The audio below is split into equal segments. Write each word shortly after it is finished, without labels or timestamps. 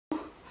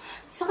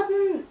Sakit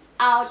ng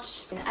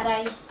ouch.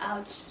 Aray,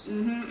 ouch.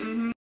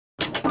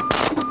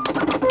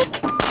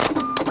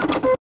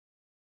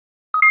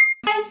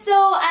 So,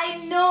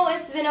 I know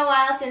it's been a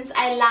while since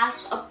I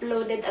last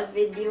uploaded a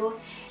video.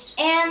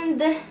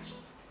 And,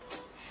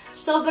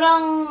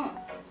 sobrang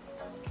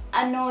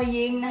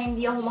annoying na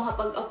hindi ako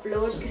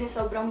makapag-upload kasi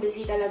sobrang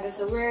busy talaga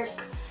sa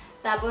work.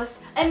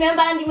 Tapos, ay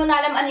meron parang hindi mo na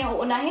alam ano yung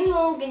uunahin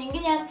mo,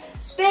 ganyan-ganyan.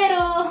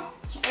 Pero,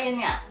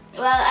 ayun nga.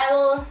 Well, I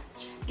will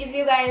give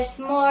you guys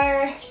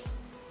more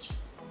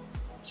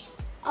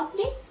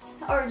updates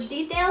or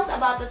details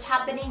about what's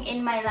happening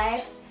in my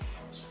life.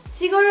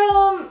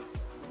 Siguro,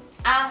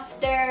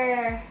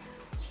 after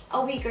a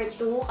week or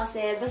two,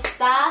 kasi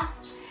basta,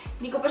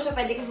 hindi ko pa siya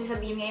pwede kasi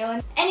sabihin ngayon.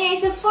 Anyway,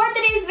 so for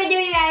today's video,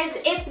 you guys,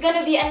 it's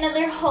gonna be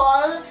another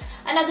haul.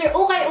 Another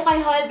ukay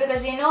ukay haul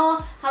because you know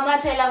how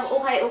much I love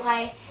ukay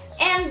ukay.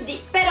 And,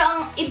 pero ang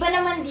iba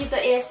naman dito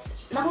is,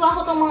 nakuha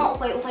ko tong mga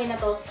ukay ukay na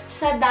to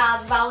sa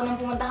Davao nung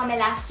pumunta kami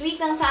last week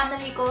ng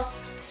family ko.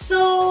 So,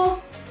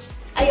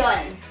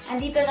 ayun.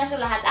 Andito na siya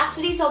lahat.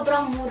 Actually,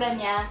 sobrang mura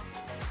niya.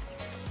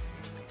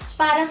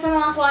 Para sa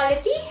mga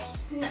quality?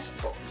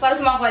 Para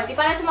sa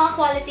mga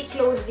quality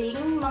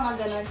clothing, mga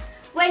ganun.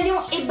 Well,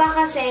 yung iba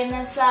kasi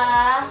nasa,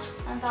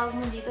 ang tawag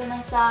mo dito,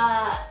 nasa,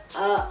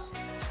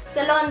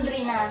 sa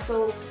laundry na.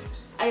 So,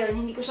 ayun,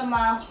 hindi ko siya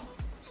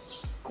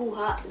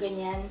makuha,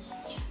 ganyan.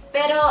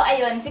 Pero,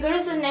 ayun,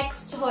 siguro sa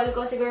next haul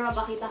ko, siguro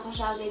mapakita ko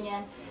siya,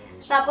 ganyan.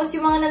 Tapos,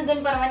 yung mga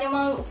nandun pa naman, yung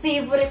mga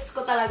favorites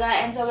ko talaga,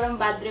 and sobrang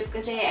bad trip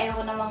kasi ayoko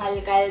na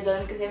mangalkal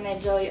doon kasi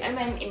medyo, ano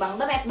man, ibang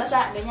damit,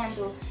 basa, ganyan.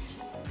 So,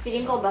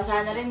 feeling ko,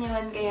 basa na rin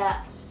yun,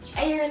 kaya,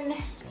 ayun.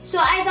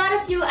 So, I got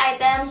a few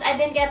items. I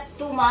didn't get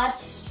too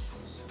much.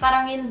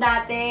 Parang yun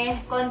dati,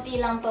 konti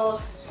lang to.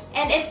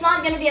 And it's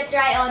not gonna be a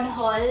try-on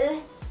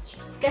haul.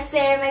 Kasi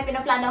may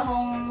pinaplano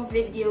akong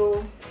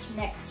video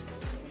next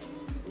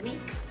week.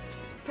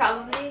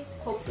 Probably.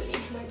 Hopefully.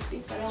 Lord,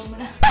 please, parang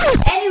muna.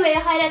 Anyway,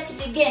 okay, let's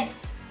begin.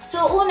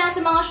 So, una sa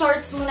mga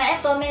shorts muna.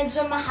 Ito,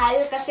 medyo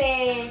mahal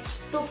kasi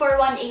 2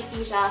 for 180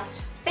 siya.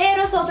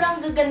 Pero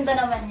sobrang gaganda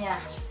naman niya.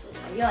 So,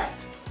 ayun.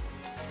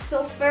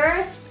 So,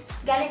 first,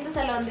 galing to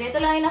sa laundry. Ito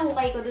lang yung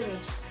nahukay ko dun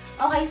eh.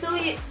 Okay, so,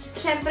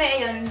 syempre,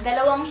 ayun,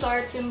 dalawang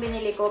shorts yung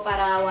binili ko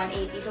para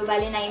 180. So,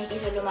 bali 90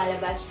 siya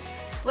lumalabas.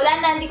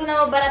 Wala na, hindi ko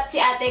na mabarat si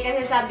ate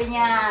kasi sabi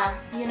niya,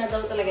 yun na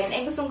daw talaga yun.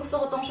 Eh,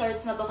 gustong-gusto ko tong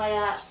shorts na to,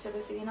 kaya sabi,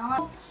 sige na nga.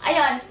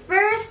 Ayun,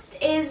 first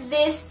is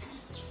this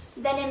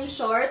denim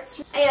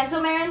shorts. Ayun,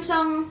 so meron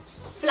siyang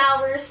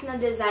flowers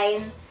na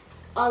design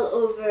all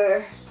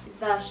over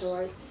the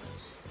shorts.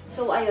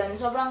 So, ayun,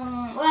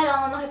 sobrang, wala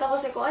lang, nakita ko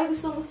kasi ko, ay,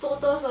 gustong-gusto ko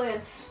to. So,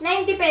 ayun,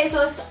 90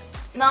 pesos,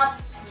 not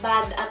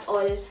bad at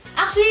all.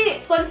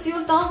 Actually,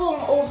 confused ako kung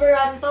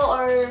overrun to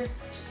or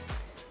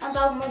ang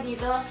tawag mo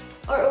dito,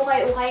 or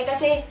ukay-ukay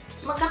kasi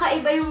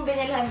magkakaiba yung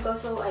binilhan ko.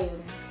 So, ayun.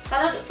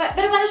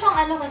 Pero para siyang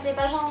ano kasi,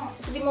 para siyang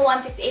sabi mo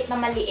 168 na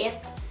maliit.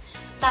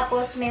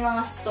 Tapos may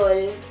mga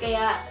stalls,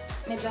 kaya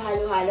medyo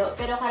halo-halo.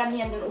 Pero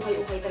karamihan dun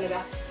ukay-ukay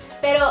talaga.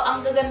 Pero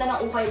ang gaganda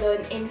ng ukay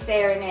dun, in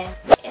fairness.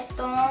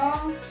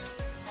 Itong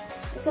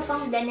isa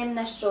pang denim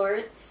na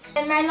shorts.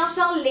 And meron lang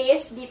siyang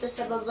lace dito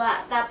sa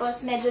baba.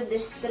 Tapos, medyo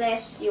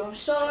distressed yung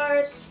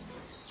shorts.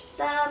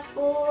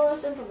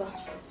 Tapos, ano pa ba?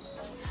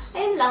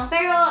 Ayun lang.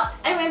 Pero,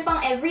 ano may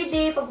pang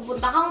everyday, pag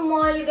pupunta kang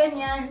mall,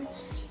 ganyan.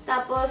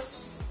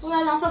 Tapos,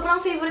 wala lang. Sobrang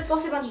favorite ko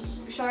kasi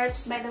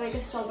mag-shorts, by the way,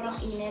 kasi sobrang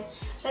init.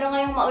 Pero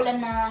ngayong maulan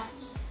na,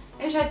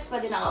 yung shorts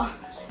pa din ako.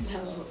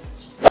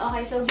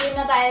 Okay, so game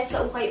na tayo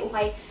sa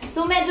ukay-ukay.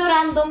 So, medyo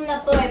random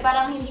na to eh.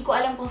 Parang hindi ko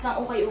alam kung saan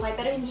ukay-ukay.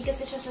 Pero hindi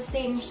kasi siya sa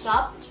same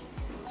shop.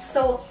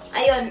 So,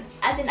 ayun.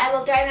 As in, I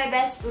will try my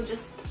best to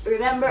just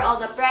remember all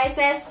the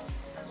prices.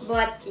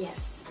 But,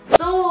 yes.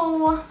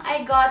 So,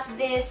 I got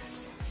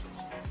this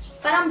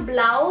parang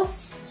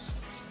blouse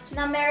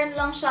na meron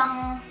lang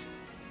siyang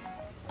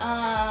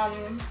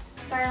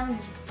parang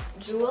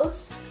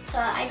jewels.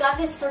 I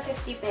got this for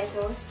 50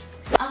 pesos.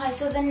 Okay,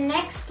 so the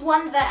next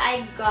one that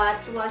I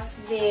got was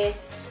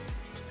this.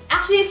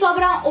 Actually,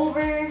 sobrang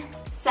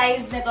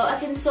oversized nito. As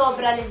in,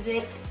 sobra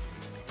legit.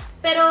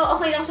 Pero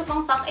okay lang siya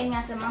pang tuck-in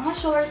nga sa mga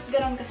shorts.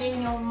 Ganun kasi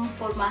yun yung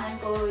formahan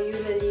ko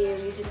usually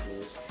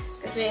recently.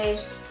 Kasi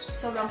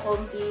sobrang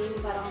comfy.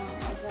 Parang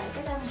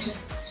masaya lang.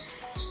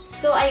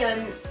 So,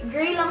 ayun.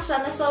 Gray lang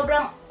siya na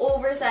sobrang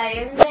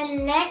oversized.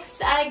 Then,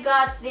 next, I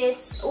got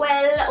this,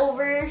 well,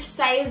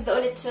 oversized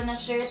ulit siya na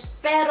shirt.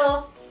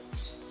 Pero,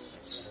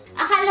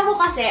 akala ko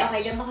kasi,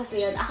 okay, ganito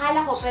kasi yun.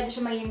 Akala ko pwede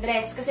siya maging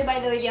dress. Kasi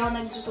by the way, di ako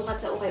nagsusukat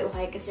sa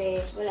ukay-ukay.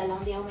 Kasi wala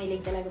lang, di ako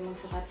mahilig talaga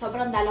magsukat.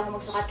 Sobrang dala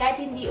ko magsukat. Kahit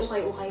hindi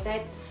ukay-ukay.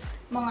 Kahit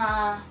mga,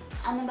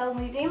 ano daw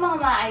mo dito, yung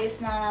mga maayos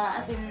na,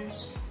 as in,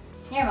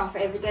 yun, mga for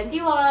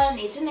F21,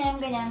 H&M,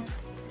 ganyan.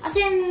 As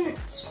in,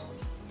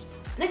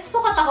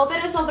 nagsusukat ako,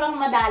 pero sobrang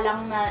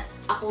madalang na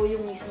ako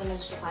yung mismo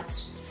nagsukat.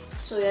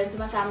 So yun,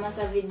 sumasama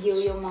sa video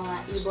yung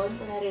mga ibon,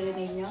 kung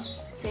naririnig nyo.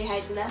 Say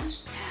hi to them.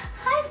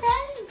 Hi,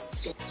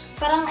 friends!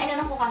 Parang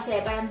inanong ko kasi,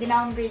 parang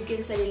dinowngrade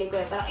ko yung sarili ko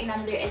eh. Parang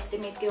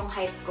in-underestimate ko yung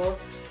height ko.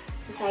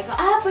 So sabi ko,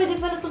 pwede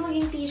pala ito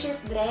maging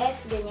t-shirt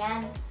dress,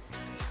 ganyan.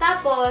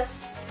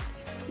 Tapos,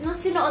 nung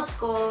sinuot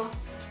ko,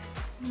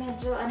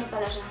 medyo ano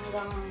pala siya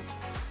hanggang,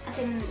 as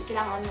in,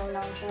 kailangan mo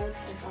lang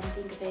shorts or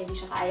something kasi hindi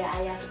siya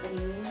kaaya-aya sa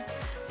paningin.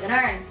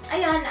 Ganun.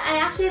 Ayun,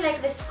 I actually like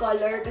this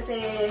color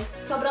kasi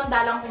sobrang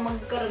dalang kung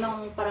magkaroon ng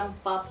parang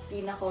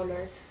poppy na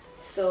color.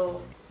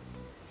 So,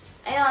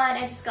 ayun,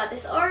 I just got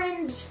this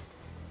orange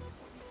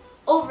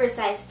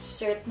oversized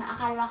shirt na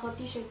akala ko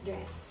t-shirt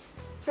dress.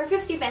 For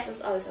 50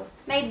 pesos also.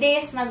 May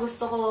days na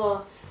gusto ko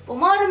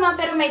pumorma,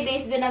 pero may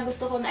days din na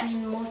gusto ko, I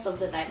mean, most of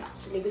the time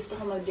actually, gusto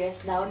ko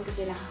mag-dress down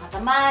kasi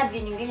nakakatamad,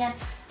 ganyan-ganyan.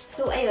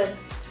 So, ayun.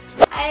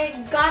 I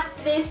got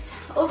this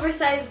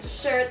oversized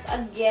shirt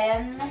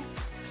again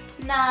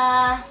na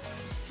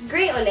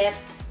gray ulit,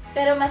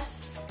 pero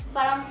mas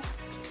parang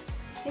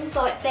yung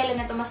tela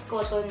na to mas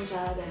cotton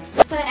siya, ganun.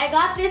 So, I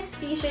got this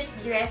t-shirt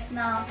dress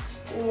na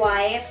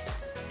white.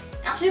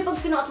 Actually, pag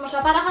sinuot mo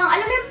siya, parang kang,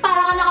 alam mo yung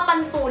parang kang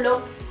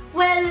nakapantulog.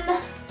 Well,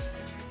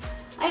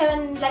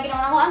 ayun, lagi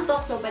naman ako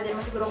antok, so pwede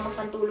naman siguro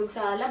magpantulog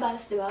sa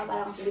labas, di ba?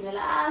 Parang sabihin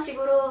nila,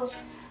 siguro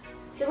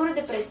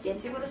depressed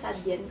yan, siguro sad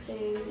yan,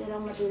 kasi gusto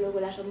nilang matulog,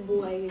 wala siyang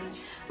buhay, ganyan.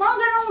 Mga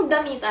ganong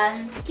damitan,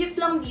 cute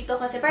lang dito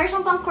kasi, parang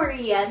siyang pang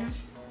Korean.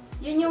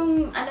 Yun yung,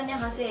 ano niya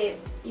kasi,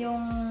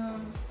 yung,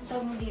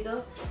 tawag mo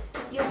dito,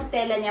 yung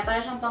tela niya,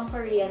 parang siyang pang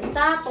Korean.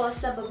 Tapos,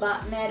 sa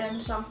baba, meron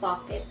siyang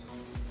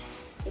pockets.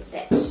 It's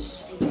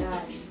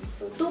ayan.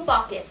 So, 2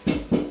 pockets.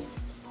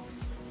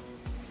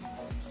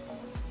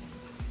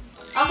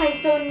 Okay,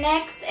 so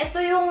next, ito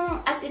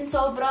yung as in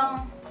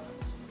sobrang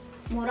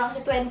murang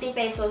si 20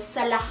 pesos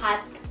sa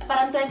lahat.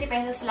 Parang 20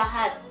 pesos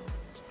lahat.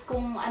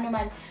 Kung ano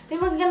man. May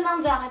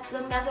magagandang jackets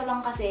doon, kaso lang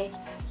kasi,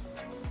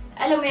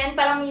 alam mo yan,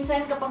 parang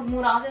minsan kapag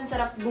mura kasi,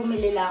 sarap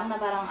bumili lang na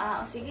parang,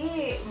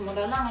 sige,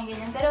 mura lang,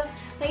 ganyan. Pero,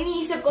 pag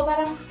iniisip ko,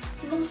 parang,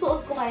 nung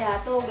suot ko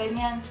kaya to,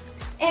 ganyan.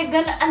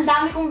 Ang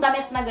dami kong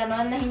damit na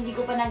gano'n na hindi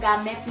ko pa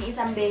nagamit ni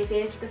isang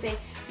beses kasi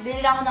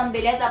binili ako ng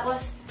bilet,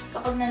 tapos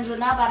kapag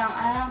nandiyon na, parang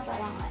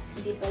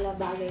hindi pala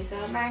bagay sa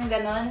parang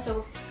gano'n.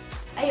 So,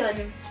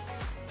 ayun.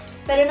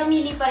 Pero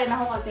namili pa rin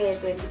ako kasi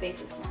 20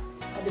 pesos na.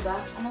 O, diba?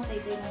 Anong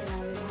size na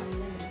sinabi mo?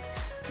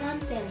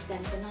 Nonsense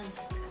lang.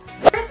 Nonsense ka.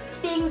 First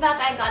thing that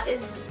I got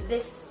is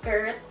this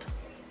skirt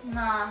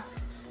na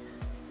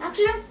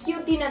actually, ang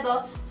cutie na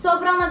to.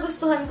 Sobrang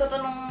nagustuhan ko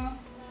to nung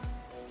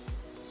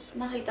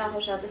nakita ko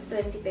siya, tapos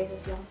 20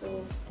 pesos lang.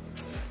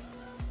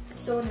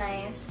 So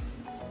nice.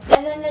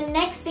 And then the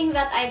next thing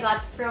that I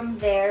got from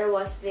there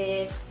was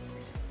this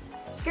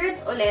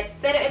skirt ulit.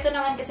 Pero ito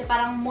naman kasi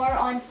parang more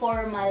on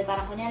formal.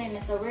 Parang kunyari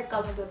nasa work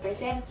ka,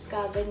 mag-present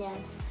ka, ganyan.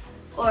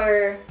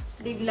 Or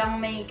biglang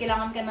may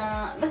kailangan ka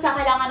na, basta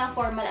kailangan ng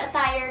formal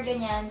attire,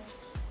 ganyan.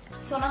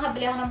 So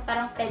nakabili ako ng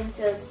parang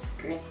pencil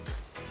skirt.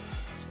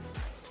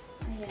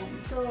 Ayan.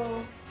 So,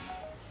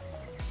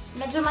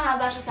 medyo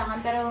mahaba siya sa akin,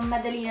 pero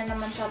madali na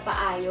naman siya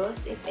paayos,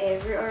 if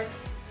ever. Or,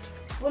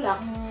 wala,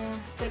 kung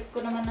trip ko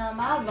naman na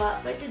mahaba,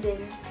 pwede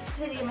din.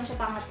 Kasi hindi naman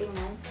siya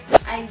pangatingnan.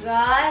 I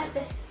got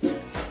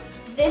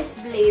this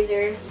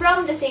blazer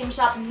from the same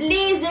shop.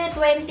 Blazer,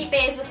 20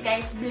 pesos,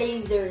 guys.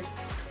 Blazer.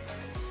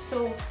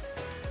 So,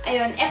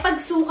 ayun.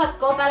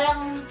 Pagsukat ko,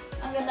 parang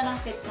ang ganda ng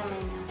fit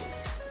naman niya.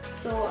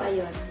 So,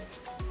 ayun.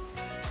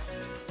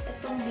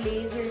 Itong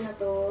blazer na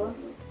to.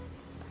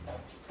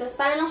 Tapos,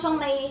 parang lang siyang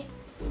may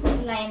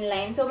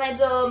line. So,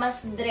 medyo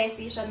mas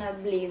dressy siya na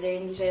blazer.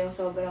 Hindi siya yung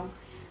sobrang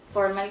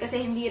formal. Kasi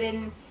hindi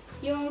rin,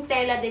 yung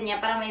tela din niya,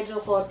 parang medyo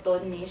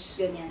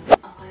cotton-ish, ganyan.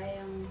 Okay,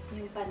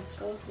 yung pants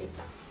ko. Wait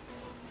lang.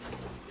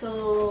 So,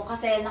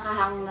 kasi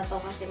nakahang na to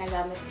kasi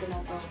nagamit ko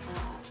na to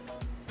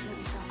yung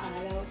isang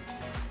araw.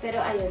 Pero,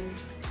 ayun.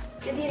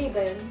 Kadiri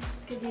ba yun?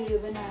 Kadiri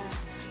ba na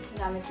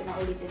nagamit ko na,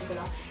 ulitin ko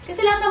lang?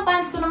 Kasi lahat ng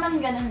pants ko naman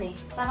ganun eh.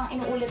 Parang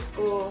inuulit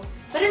ko.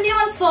 Pero hindi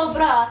naman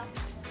sobra.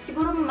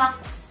 Siguro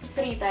max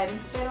 3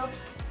 times, pero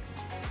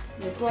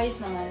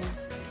twice naman.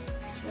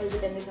 Well,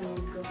 depende sa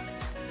mood ko.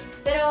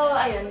 Pero,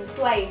 ayun,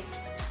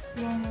 twice.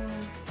 Yung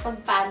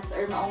pag-pants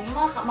or maong yung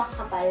mga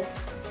makakapal.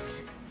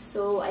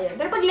 So, ayun.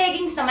 Pero pag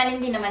leggings naman,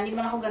 hindi naman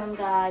ako ganun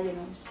ka, you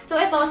know. So,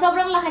 ito,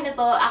 sobrang laki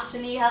nito.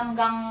 Actually,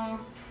 hanggang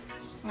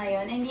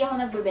ngayon, hindi ako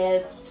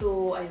nagbe-belt.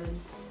 So, ayun.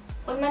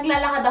 Pag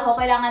naglalakad ako,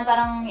 kailangan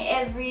parang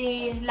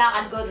every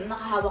lakad ko,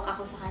 nakahawak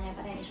ako sa kanya.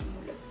 Parang hindi siya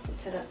mahulog.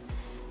 Charot.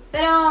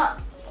 Pero,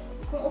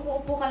 kung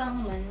upo-upo ka lang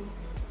naman,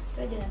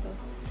 pwede na to.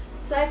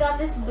 So, I got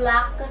this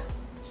black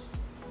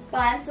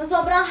pants na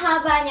sobrang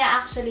haba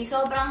niya actually.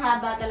 Sobrang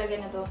haba talaga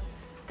na to.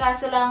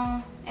 Kaso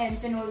lang,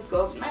 finold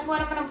ko.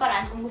 Nagawa naman ng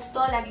paraan. Kung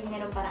gusto, laging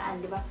mayroong paraan,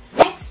 di ba?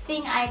 Next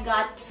thing I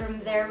got from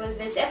there was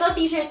this. Ito,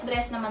 t-shirt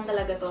dress naman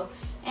talaga to.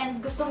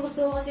 And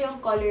gustong-gusto ko kasi yung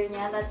color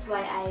niya. That's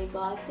why I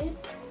bought it.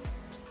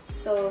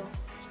 So,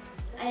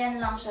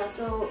 ayan lang siya.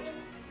 So,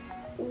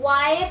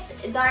 white,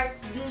 dark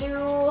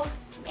blue,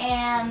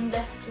 and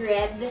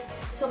red.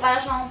 So,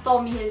 para siyang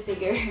Tommy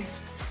Hilfiger.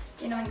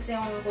 Yun naman kasi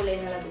yung kulay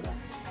nila, diba?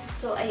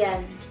 So,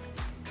 ayan.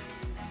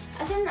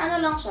 As in, ano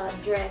lang siya,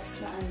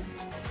 dress na ano.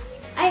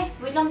 Ay,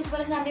 wait lang, hindi ko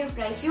na sinabi yung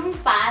price. Yung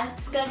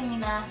pants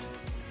kanina,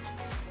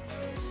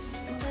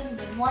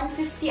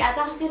 150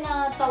 ata kasi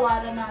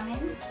natawaran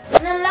namin.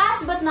 And then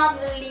last but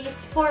not the least,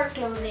 for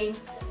clothing,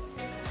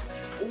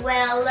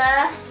 well,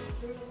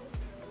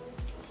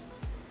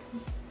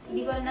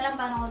 hindi ko rin alam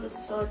paano ko ito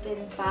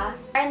susuotin pa.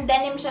 And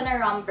denim siya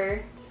na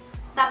romper.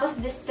 Tapos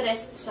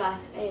distressed siya.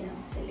 Ayun o,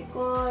 sa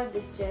likod,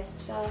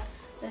 distressed siya.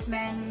 Tapos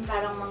meron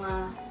parang mga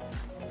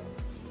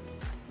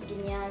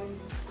ganyan.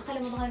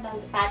 Nakalimutan ko yung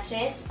tawag.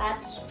 Patches.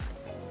 Patch.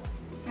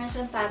 Meron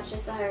siyang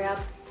patches sa harap.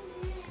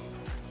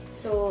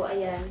 So,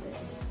 ayan.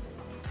 Tapos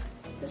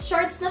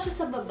shorts na siya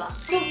sa baba.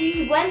 So,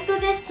 we went to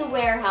this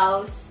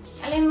warehouse.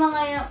 Alam mo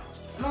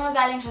mga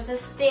galing siya sa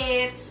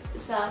States,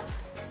 sa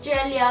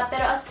Australia.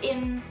 Pero as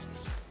in,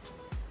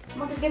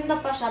 magaganda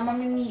pa siya.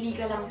 Mamimili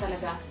ka lang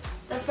talaga.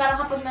 Tapos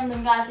parang kapag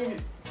nandun ka, as in,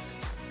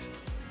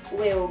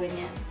 wow,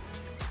 ganyan.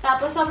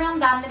 Tapos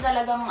sobrang dami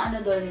talagang ano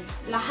dun.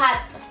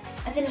 Lahat.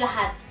 As in,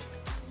 lahat.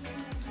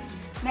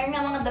 Meron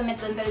nga mga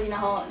damit doon, pero di na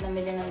ako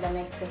namili ng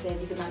damit kasi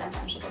di ko na alam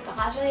paano siya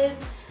pagkakasya yun.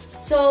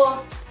 So,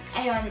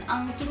 ayun,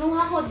 ang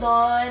kinuha ko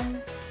doon,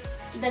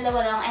 dalawa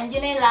lang. And yun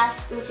na yung last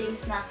two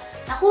things na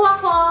nakuha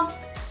ko.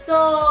 So,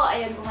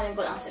 ayun, kukunin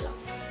ko lang sila.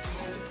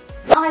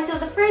 Okay, so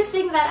the first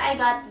thing that I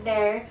got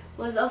there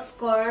was, of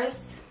course,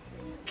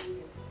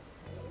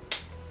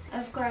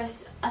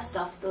 a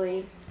stuffed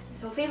toy.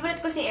 So, favorite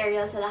ko si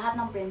Ariel sa lahat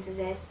ng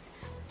princesses.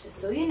 Just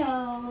so you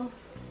know.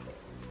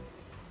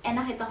 And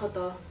nakita ko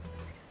to.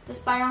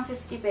 Tapos parang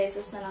 50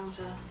 pesos na lang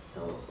siya.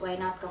 So, why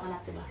not?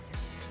 Coconut, diba?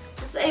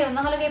 Tapos ayun,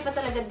 nakalagay pa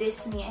talaga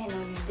Disney.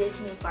 Ayun,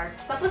 Disney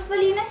Parks. Tapos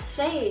malinis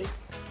siya eh.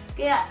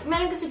 Kaya,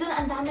 meron kasi doon,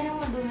 ang dami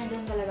ng madumi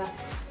doon talaga.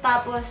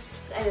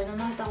 Tapos, ayun, nung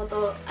nakita ko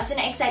to, as in,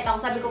 na-excite ako.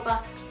 Sabi ko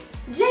pa,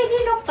 JD,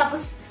 look!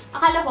 Tapos,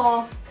 akala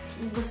ko,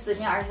 gusto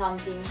niya or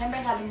something. Siyempre,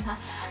 sabi niya,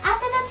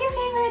 Ate, that's your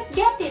favorite,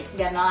 get it!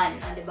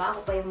 Ganon. Diba?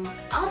 Ako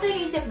to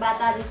yung isip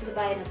bata dito sa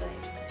bahay na to eh.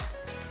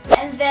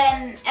 And then,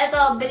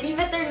 eto, believe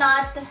it or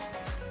not,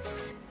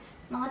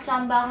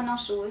 nakachamba ako ng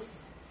shoes.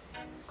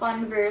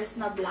 Converse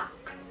na black.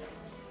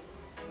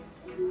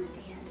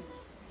 Ayan.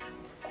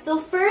 So,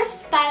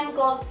 first time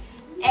ko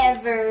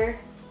ever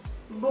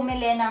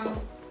bumili ng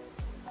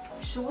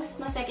shoes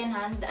na second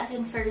hand. As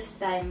in, first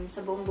time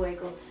sa buong buhay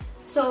ko.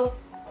 So,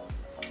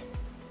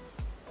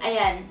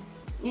 ayan.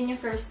 Yun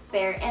yung first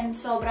pair. And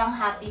sobrang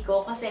happy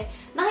ko kasi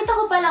nakita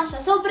ko pa lang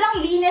siya.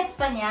 Sobrang linis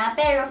pa niya.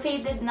 Pero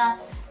faded na.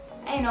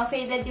 Ayun o,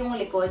 faded yung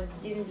likod.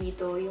 Yun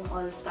dito, yung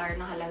all-star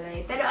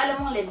nakalagay. Pero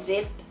alam mong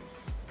legit.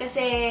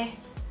 Kasi,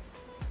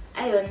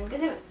 ayun.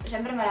 Kasi,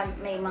 syempre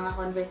may mga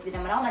Converse din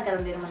naman ako.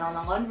 Nagkaroon din naman ako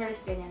ng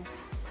Converse, ganyan.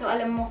 So,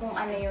 alam mo kung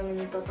ano yung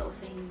totoo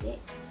sa hindi.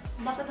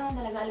 Dapat naman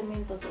talaga alam mo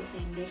yung totoo sa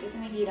hindi. Kasi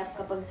mahirap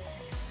kapag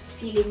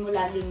feeling mo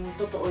laging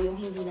totoo yung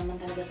hindi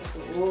naman talaga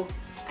totoo.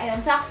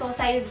 Ayun, sakto,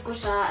 size ko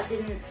siya. As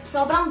in,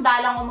 sobrang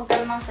dalang ko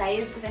magkaroon ng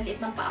size. Kasi ang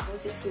liit ng paa ko,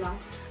 6 lang.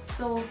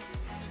 So,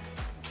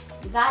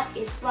 that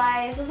is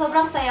why. So,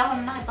 sobrang saya ko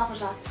nung nakita ko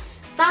siya.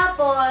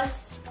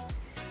 Tapos,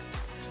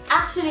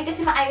 actually,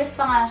 kasi maayos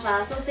pa nga siya.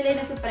 So, sila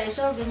yung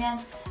nagpipresyo, ganyan.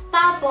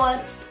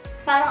 Tapos,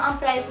 parang ang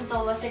price nito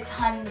was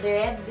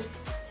 600.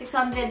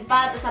 600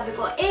 pa. Tapos sabi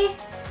ko,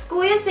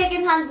 kuya,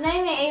 second hand na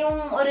yun eh. Yung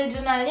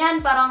original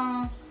yan,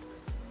 parang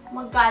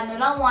magkano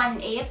lang,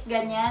 1.8,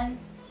 ganyan.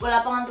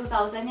 Wala pa nga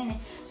 2,000 yun eh.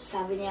 Tapos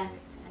sabi niya,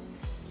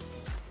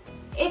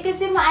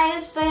 kasi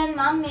maayos pa yan,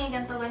 mami,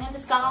 ganito, ganyan.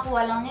 Tapos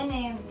kakakuha lang yan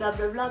eh, blah,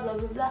 blah, blah, blah,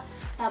 blah, blah.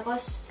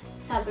 Tapos,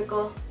 sabi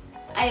ko,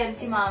 ayun,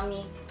 si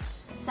mami.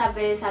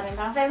 Sabi sa amin,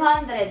 parang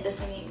 500.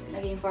 Tapos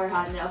naging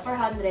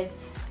 400.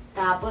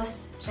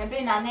 Tapos,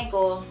 syempre, nanay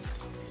ko,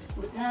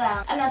 buti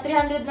na lang.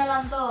 300 na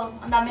lang to.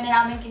 Ang dami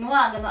na namin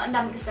kinuha. Gano'n, ang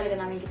dami kasi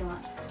talaga namin kinuha.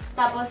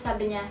 Tapos,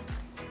 sabi niya,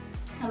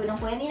 sabi ng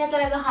kuya, hindi na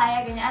talaga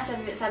kaya, ganyan.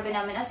 Sabi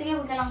namin, sige,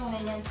 huwag na lang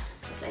kunin yan.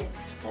 Tapos,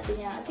 sabi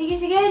niya, sige,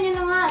 yun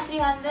na nga,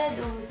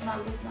 300. Ubus na.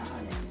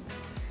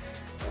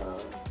 So,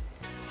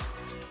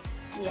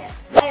 yes.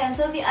 Ayun,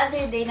 so the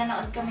other day,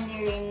 nanood kami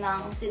ni Rain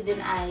ng Sid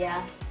and Aya.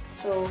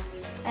 So,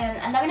 ayun,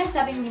 ang dami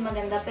nagsabi hindi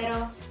maganda,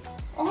 pero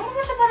okay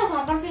naman siya para sa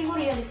akin. Parang feeling ko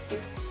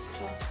realistic.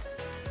 So,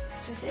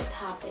 kasi it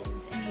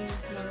happens. I mean,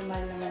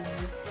 normal naman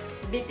yun.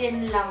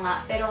 Bitin lang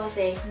nga, pero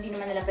kasi hindi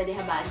naman nila pwede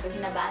habaan. Pag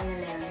hinabaan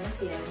nila yun,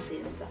 masira,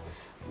 diba?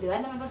 Diba?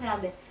 Naman ko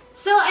sinabi.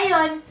 So,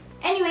 ayun.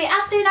 Anyway,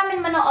 after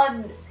namin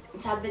manood,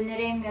 sabi ni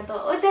Rain ganito,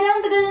 tara,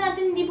 ang tagal na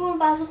natin hindi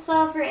pumapasok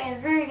sa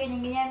Forever,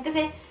 ganyan-ganyan.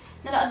 Kasi,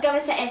 nanood kami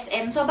sa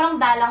SM. Sobrang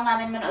dalang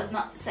namin manood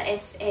sa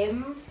SM.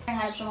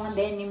 Nanghanap siya mga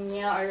denim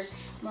niya or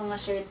mga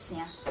shirts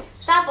niya.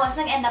 Tapos,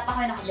 nag-end up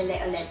ako yung nakabili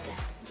ulit.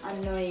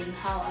 Annoying.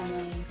 How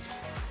annoying.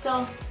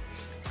 So,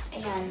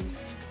 ayan.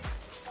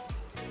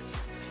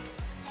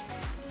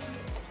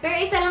 Pero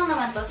isa lang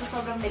naman to. So,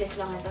 sobrang bilis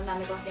lang ito. Ang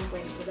dami ko kasing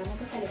kwento. Dami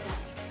ko salita.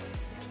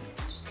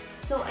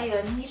 So,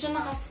 ayun. Hindi siya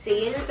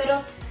naka-sale. Pero,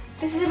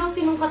 kasi nung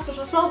sinukat ko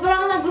siya,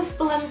 sobrang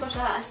nagustuhan ko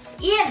siya. As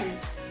in!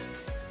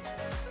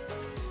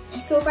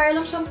 So,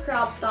 parang lang siyang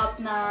crop top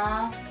na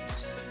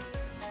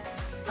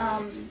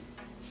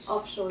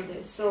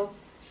off-shoulder. So,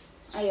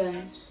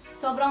 ayun.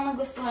 Sobrang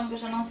nagustuhan ko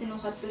siya nung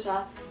sinukat ko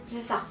siya.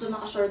 Kasi sakto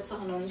naka-shorts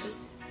ako nun. Tapos,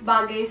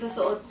 bagay sa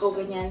suot ko,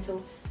 ganyan. So,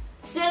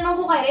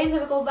 tinanong ko kay Ren,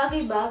 sabi ko,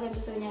 bagay ba?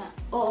 Ganito sabi niya,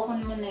 oo,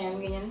 kunin mo na yan,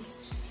 ganyan.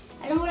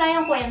 Alam mo lang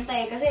yung kwenta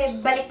eh. Kasi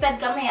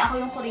baliktad kami. Ako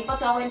yung kuripot.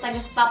 So ako yung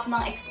taga-stop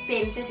ng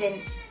expenses.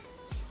 And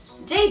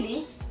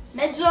JD,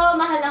 medyo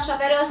mahal lang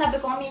siya. Pero sabi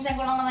ko, minsan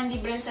ko lang naman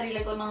libre yung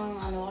sarili ko ng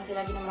ano. Kasi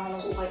lagi naman ako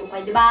ng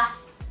ukay-ukay. Diba?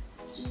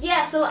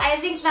 Yeah, so I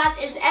think that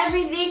is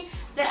everything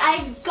that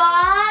I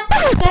got.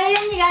 So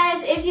yun you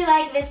guys, if you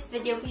like this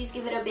video, please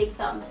give it a big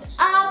thumbs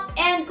up.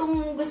 And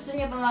kung gusto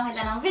niyo pa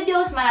makita ng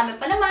videos, marami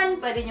pa naman,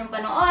 pwede niyo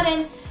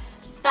panoorin.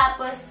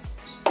 Tapos,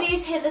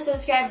 please hit the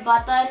subscribe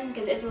button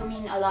because it will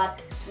mean a lot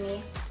to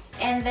me.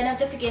 And the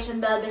notification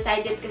bell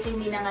beside it kasi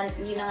hindi na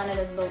nga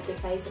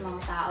nanonotify sa mga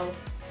tao.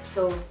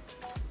 So,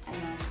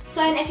 ayun. So,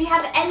 and if you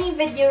have any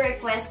video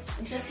requests,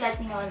 just let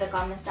me know in the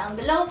comments down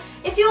below.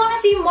 If you wanna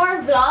see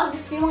more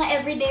vlogs, yung mga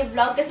everyday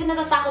vlog, kasi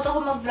natatakot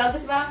ako mag-vlog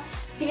kasi parang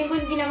feeling ko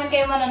hindi naman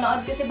kayo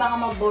manonood kasi baka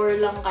ma-bore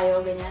lang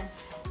kayo, ganyan.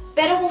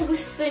 Pero kung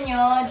gusto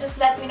nyo, just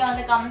let me know in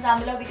the comments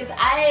down below because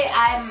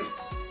I'm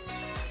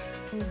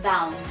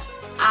down.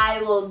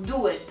 I will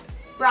do it.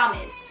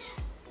 Promise.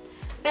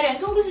 Pero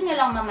kung gusto nyo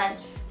lang naman.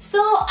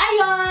 So,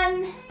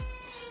 ayun!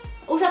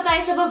 Usap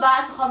tayo sa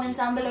baba, sa comments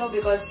down below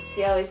because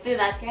we always do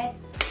that, right?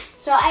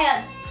 So,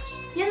 ayun.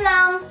 Yun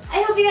lang.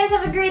 I hope you guys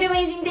have a great,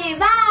 amazing day.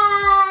 Bye!